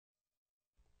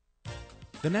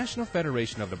The National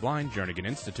Federation of the Blind Jernigan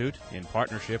Institute, in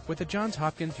partnership with the Johns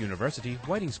Hopkins University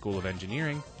Whiting School of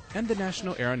Engineering and the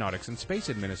National Aeronautics and Space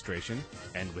Administration,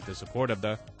 and with the support of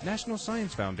the National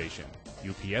Science Foundation,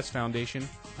 UPS Foundation,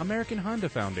 American Honda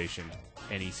Foundation,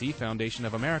 NEC Foundation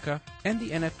of America, and the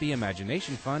NFB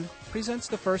Imagination Fund, presents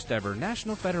the first ever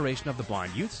National Federation of the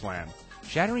Blind Youth Slam,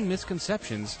 shattering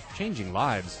misconceptions, changing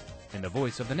lives, in the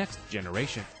voice of the next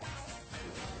generation.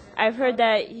 I've heard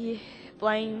that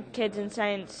blind kids in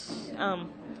science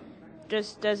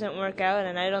just doesn't work out,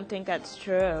 and I don't think that's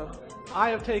true. I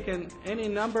have taken any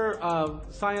number of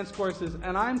science courses,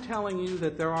 and I'm telling you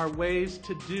that there are ways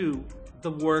to do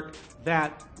the work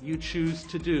that you choose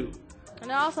to do.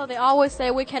 And also, they always say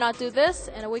we cannot do this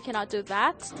and we cannot do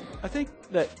that. I think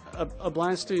that a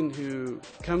blind student who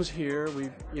comes here,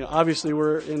 obviously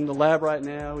we're in the lab right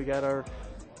now. We got our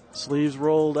sleeves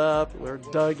rolled up, we're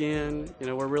dug in,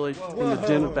 we're really in the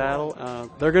din of battle.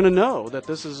 They're going to know that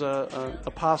this is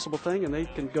a possible thing, and they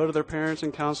can go to their parents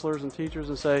and counselors and teachers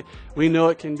and say, we know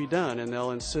it can be done, and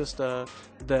they'll insist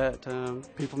that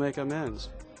people make amends.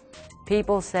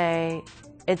 People say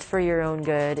it's for your own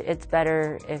good, it's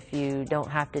better if you don't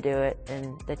have to do it,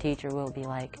 and the teacher will be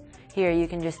like, here, you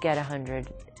can just get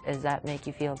 100. Does that make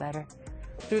you feel better?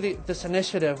 Through this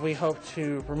initiative, we hope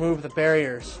to remove the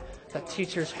barriers that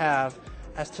teachers have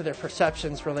as to their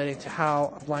perceptions relating to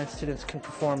how blind students can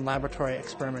perform laboratory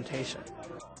experimentation.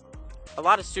 A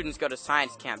lot of students go to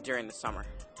science camp during the summer.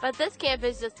 But this camp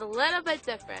is just a little bit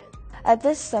different. At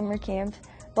this summer camp,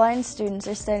 blind students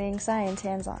are studying science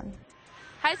hands-on.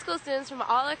 High school students from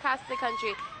all across the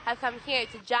country have come here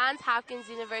to Johns Hopkins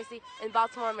University in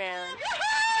Baltimore, Maryland.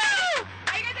 Woo-hoo!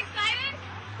 Are you guys excited?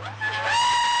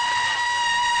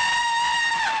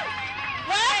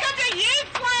 Welcome to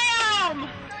Youth Slam!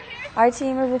 Our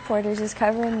team of reporters is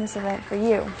covering this event for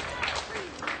you.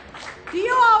 Do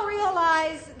you all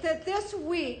realize that this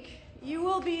week you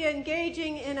will be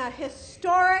engaging in a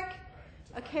historic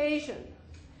occasion?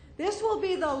 This will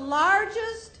be the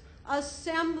largest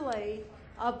assembly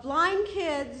of blind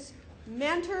kids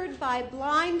mentored by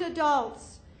blind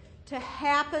adults to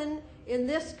happen in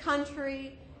this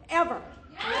country ever.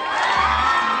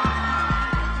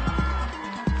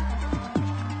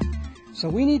 So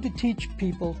we need to teach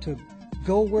people to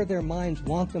go where their minds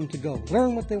want them to go,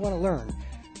 learn what they want to learn,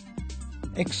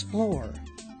 explore,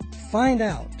 find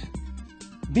out,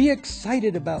 be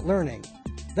excited about learning.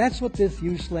 That's what this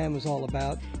Youth Slam is all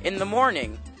about. In the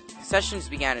morning, sessions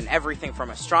began in everything from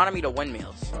astronomy to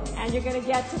windmills. And you're going to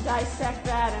get to dissect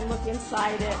that and look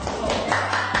inside it.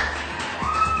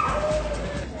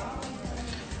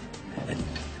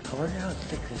 I wonder how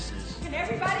thick this is. Can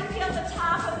everybody feel the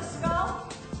top of the skull?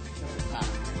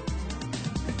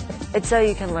 It's so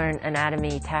you can learn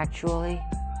anatomy tactually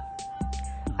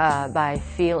by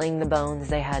feeling the bones.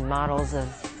 They had models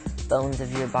of bones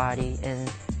of your body and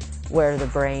where the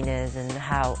brain is and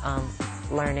how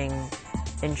learning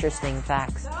interesting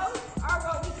facts. Those are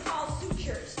what we call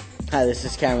sutures. Hi, this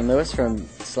is Cameron Lewis from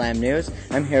Slam News.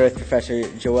 I'm here with Professor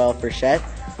Joelle Frechette,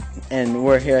 and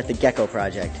we're here at the Gecko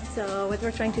Project. So what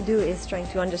we're trying to do is trying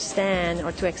to understand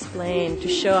or to explain, to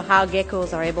show how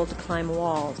geckos are able to climb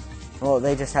walls. Well,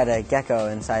 they just had a gecko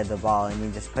inside the ball, and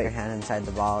you just put your hand inside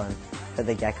the ball and put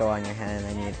the gecko on your hand,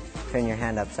 and then you'd turn your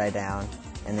hand upside down,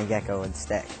 and the gecko would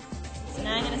stick. So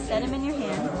now I'm going to set him in your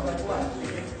hand.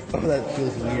 Oh, that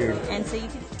feels weird. And so you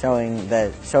can... Showing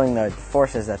the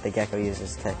forces that the gecko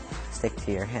uses to stick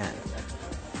to your hand.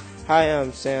 Hi,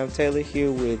 I'm Sam Taylor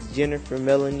here with Jennifer,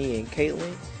 Melanie, and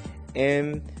Caitlin.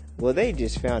 And, well, they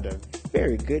just found a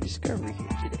very good discovery here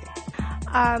today.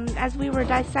 As we were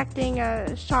dissecting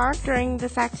a shark during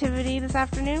this activity this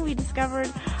afternoon, we discovered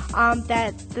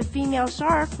that the female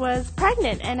shark was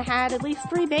pregnant and had at least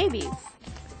 3 babies.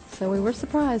 So we were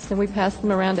surprised, and we passed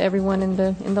them around to everyone in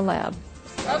the lab.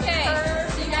 Okay,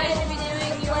 so you guys should be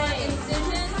doing your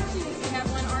incisions. We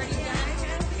have one already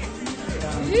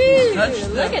done.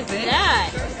 Ooh, look at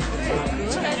that.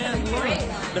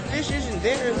 The fish isn't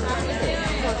there.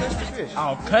 Don't touch the fish.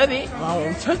 I'll cut it. I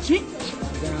won't touch it.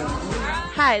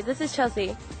 Hi, this is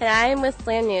Chelsea, and I am with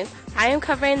Slam News. I am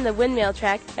covering the windmill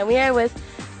track, and we are with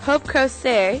Hope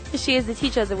Crosser. She is the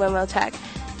teacher of the windmill track.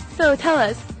 So tell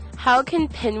us, how can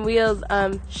pinwheels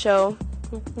show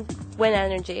wind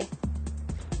energy?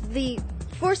 The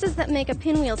forces that make a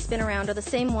pinwheel spin around are the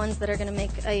same ones that are going to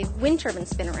make a wind turbine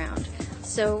spin around.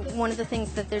 So one of the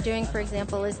things that they're doing, for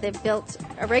example, is they've built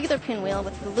a regular pinwheel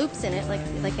with the loops in it,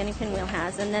 like any pinwheel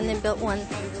has, and then they built one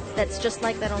that's just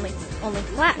like that, only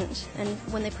flattened. And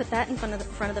when they put that in front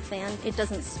of the fan, it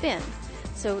doesn't spin.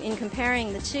 So in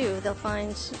comparing the two, they'll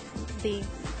find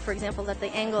for example, that the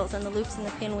angles and the loops in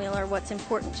the pinwheel are what's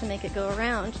important to make it go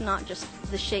around, not just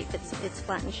the shape, its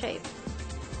flattened shape.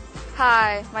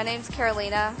 Hi, my name's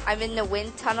Carolina. I'm in the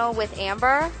wind tunnel with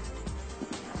Amber.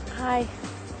 Hi.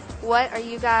 What are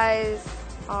you guys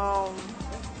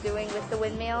doing with the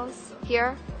windmills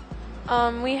here?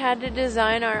 We had to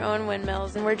design our own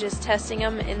windmills, and we're just testing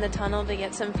them in the tunnel to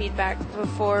get some feedback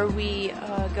before we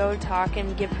go talk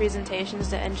and give presentations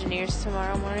to engineers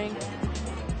tomorrow morning.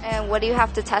 And what do you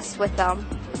have to test with them?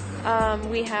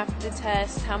 We have to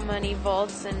test how many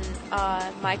volts and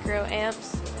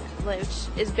microamps,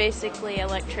 which is basically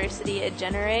electricity it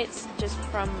generates just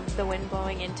from the wind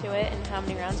blowing into it, and how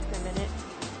many rounds per minute.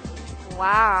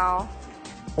 Wow.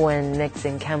 When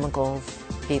mixing chemicals,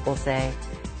 people say,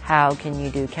 how can you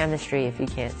do chemistry if you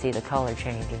can't see the color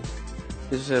changes?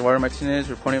 This is Eduardo Martinez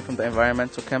reporting from the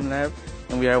Environmental Chem Lab,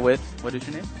 and we are with, what is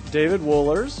your name? David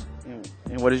Wohlers.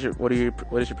 And what is your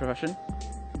profession?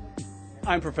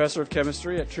 I'm professor of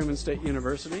chemistry at Truman State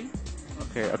University.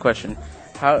 Okay, a question.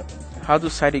 How do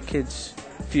sighted kids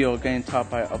feel getting taught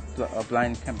by a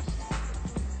blind chemist?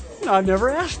 No, I've never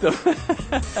asked them.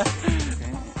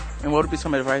 Okay. And what would be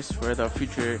some advice for the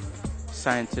future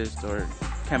scientists or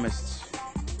chemists?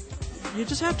 You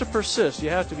just have to persist. You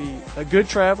have to be a good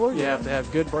traveler. You have to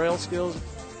have good braille skills.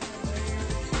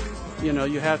 You know,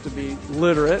 you have to be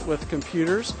literate with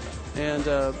computers, and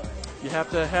you have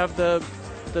to have the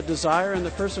desire and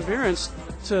the perseverance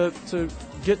to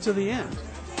get to the end.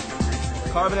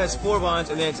 Carbon has 4 bonds,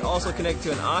 and then it's also connected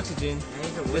to an oxygen,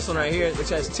 this one right here, which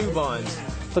has 2 bonds.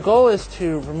 The goal is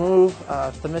to remove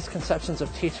the misconceptions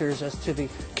of teachers as to the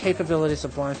capabilities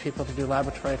of blind people to do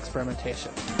laboratory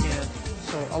experimentation. And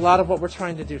so a lot of what we're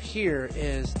trying to do here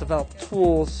is develop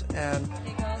tools and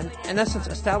in essence,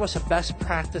 establish a best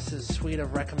practices suite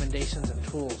of recommendations and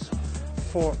tools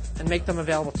and make them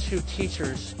available to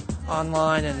teachers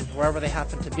online and wherever they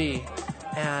happen to be,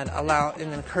 and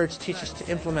encourage teachers to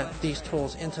implement these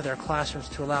tools into their classrooms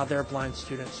to allow their blind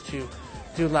students to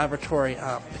do laboratory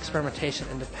experimentation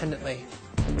independently.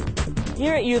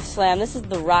 Here at Youth Slam, this is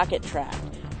the rocket track.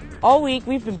 All week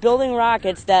we've been building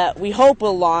rockets that we hope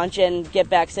will launch and get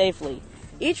back safely.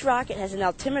 Each rocket has an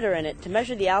altimeter in it to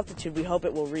measure the altitude we hope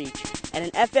it will reach, and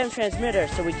an FM transmitter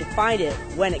so we can find it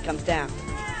when it comes down.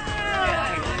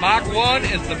 Mach 1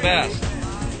 is the best.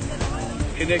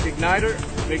 Connect igniter.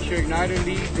 Make sure igniter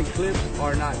leads and clips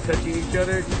are not touching each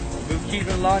other. Move keys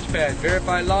on launch pad.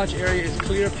 Verify launch area is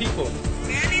clear of people.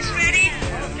 Randy's ready?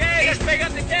 Okay, let's pick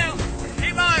up the count.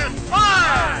 T-minus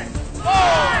 5, 4,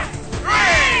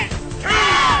 3, 2,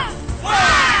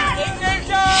 1.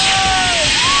 Ignition!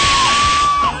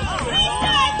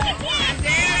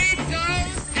 There it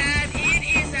goes, and it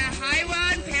is a high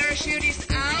one. Parachute is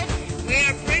out. We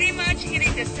are pretty much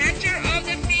hitting the center of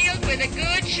the field with a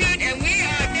good shoot, and we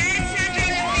are dead center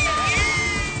of the field.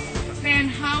 Yeah! Ben,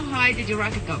 how high did your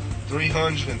rocket go?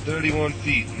 331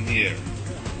 feet in the air.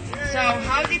 So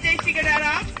how did they figure that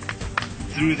out?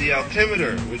 Through the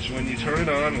altimeter, which when you turn it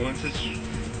on, once it's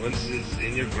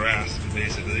in your grasp,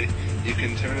 basically, you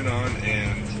can turn it on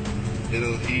and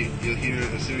you'll hear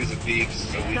a series of beeps.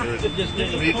 So we heard 3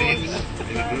 beeps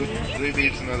in a group, 3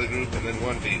 beeps in another group, and then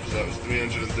 1 beep. So that was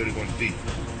 331 feet.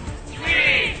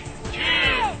 3, 2,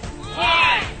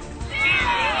 1, 0.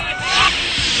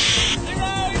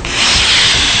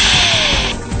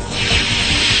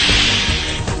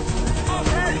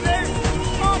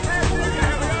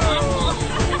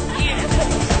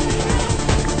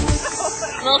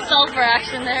 A little sulfur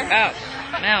action there. Out.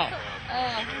 Now.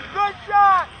 Good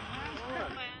shot!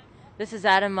 This is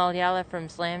Adam Malyala from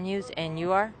Slam News, and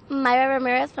you are? Myra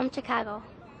Ramirez from Chicago.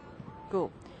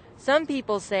 Cool. Some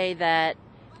people say that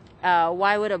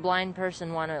why would a blind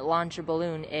person want to launch a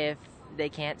balloon if they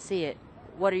can't see it?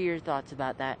 What are your thoughts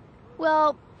about that?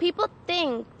 Well, people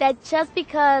think that just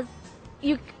because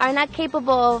you are not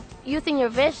capable of using your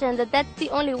vision, that that's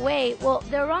the only way. Well,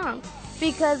 they're wrong,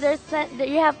 because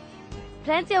you have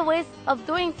plenty of ways of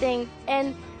doing things,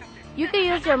 and you can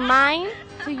use your mind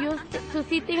to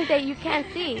see things that you can't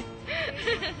see.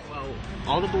 Well,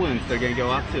 all the balloons, they're going to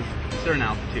go up to a certain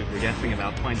altitude. We're guessing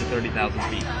about 20 to 30,000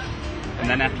 feet. And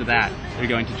then after that, they're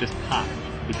going to just pop,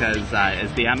 because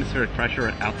as the atmospheric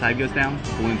pressure outside goes down,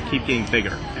 balloons keep getting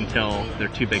bigger until they're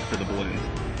too big for the balloons.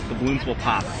 The balloons will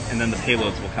pop, and then the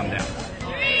payloads will come down.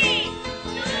 3, 2,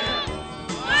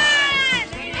 1.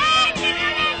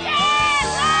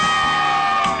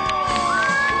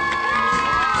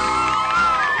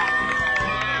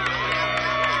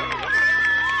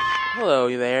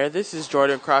 Hello there, this is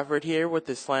Jordan Crawford here with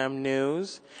the Slam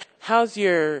News. How's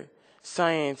your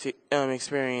science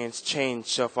experience changed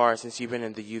so far since you've been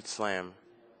in the Youth Slam?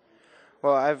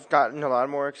 Well, I've gotten a lot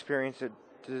more experience at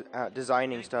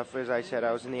designing stuff. As I said,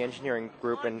 I was in the engineering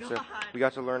group, and so we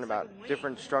got to learn about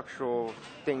different structural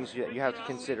things that you have to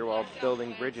consider while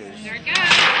building bridges.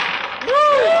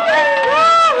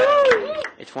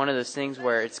 It's one of those things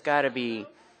where it's got to be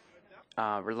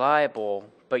reliable,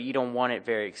 but you don't want it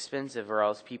very expensive, or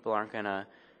else people aren't going to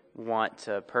want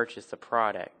to purchase the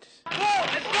product.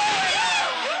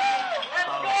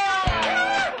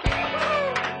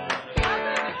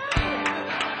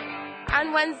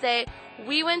 On Wednesday,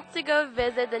 we went to go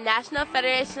visit the National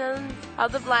Federation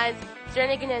of the Blind's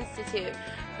Jernigan Institute,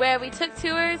 where we took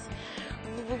tours,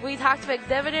 we talked to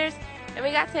exhibitors, and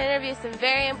we got to interview some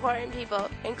very important people,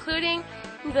 including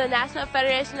the National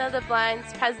Federation of the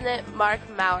Blind's president, Mark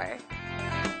Maurer.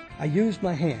 I used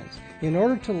my hands. In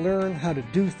order to learn how to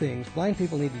do things, blind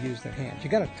people need to use their hands. You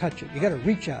got to touch it. You got to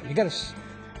reach out. You got to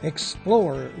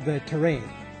explore the terrain.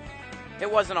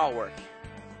 It wasn't all work.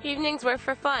 Evenings were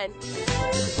for fun.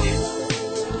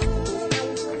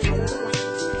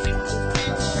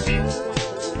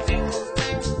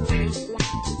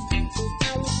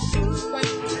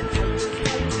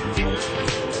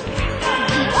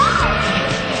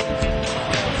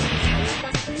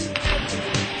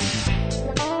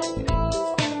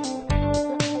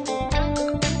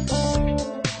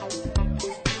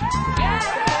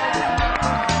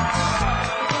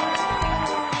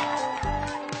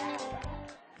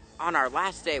 On our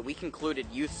last day, we concluded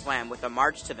Youth Slam with a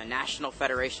march to the National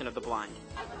Federation of the Blind.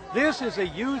 This is a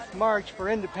youth march for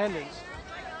independence,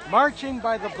 marching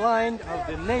by the blind of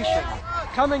the nation,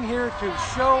 coming here to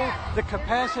show the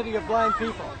capacity of blind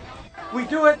people. We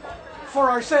do it for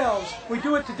ourselves. We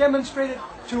do it to demonstrate it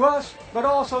to us, but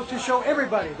also to show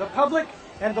everybody, the public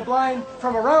and the blind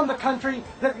from around the country,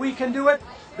 that we can do it,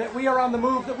 that we are on the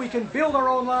move, that we can build our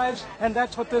own lives, and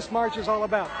that's what this march is all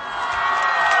about.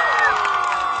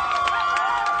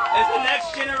 Is the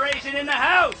next generation in the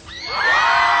house?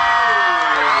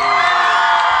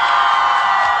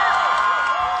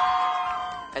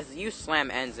 As the Youth Slam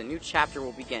ends, a new chapter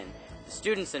will begin. The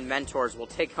students and mentors will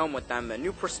take home with them a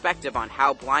new perspective on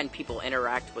how blind people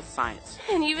interact with science.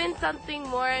 And even something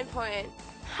more important,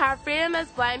 our freedom as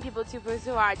blind people to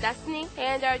pursue our destiny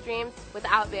and our dreams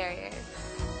without barriers.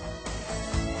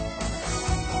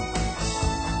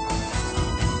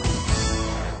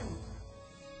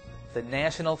 The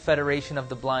National Federation of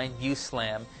the Blind Youth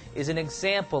Slam is an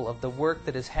example of the work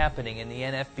that is happening in the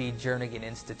NFB Jernigan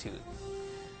Institute.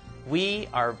 We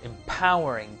are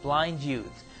empowering blind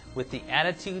youth with the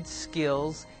attitudes,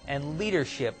 skills, and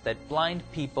leadership that blind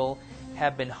people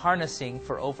have been harnessing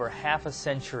for over half a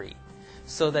century,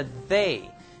 so that they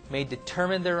may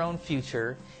determine their own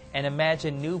future and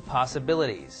imagine new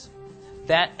possibilities.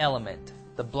 That element,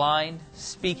 the blind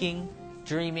speaking,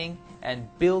 dreaming, and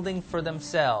building for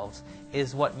themselves,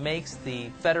 is what makes the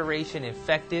Federation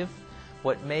effective,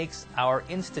 what makes our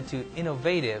Institute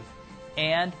innovative,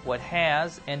 and what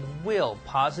has and will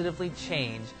positively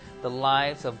change the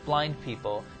lives of blind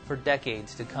people for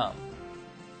decades to come.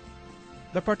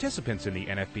 The participants in the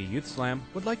NFB Youth Slam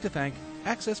would like to thank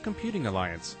Access Computing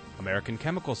Alliance, American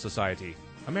Chemical Society,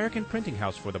 American Printing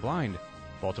House for the Blind,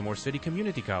 Baltimore City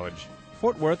Community College,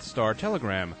 Fort Worth Star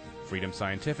Telegram, Freedom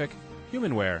Scientific,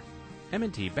 Humanware,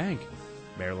 M&T Bank,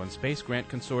 Maryland Space Grant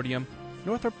Consortium,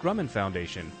 Northrop Grumman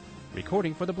Foundation,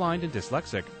 Recording for the Blind and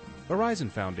Dyslexic,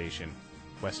 Verizon Foundation,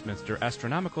 Westminster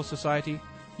Astronomical Society,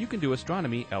 You Can Do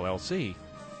Astronomy LLC,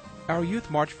 our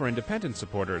Youth March for Independence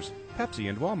supporters, Pepsi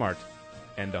and Walmart,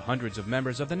 and the hundreds of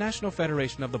members of the National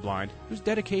Federation of the Blind whose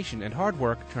dedication and hard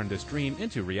work turned this dream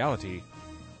into reality.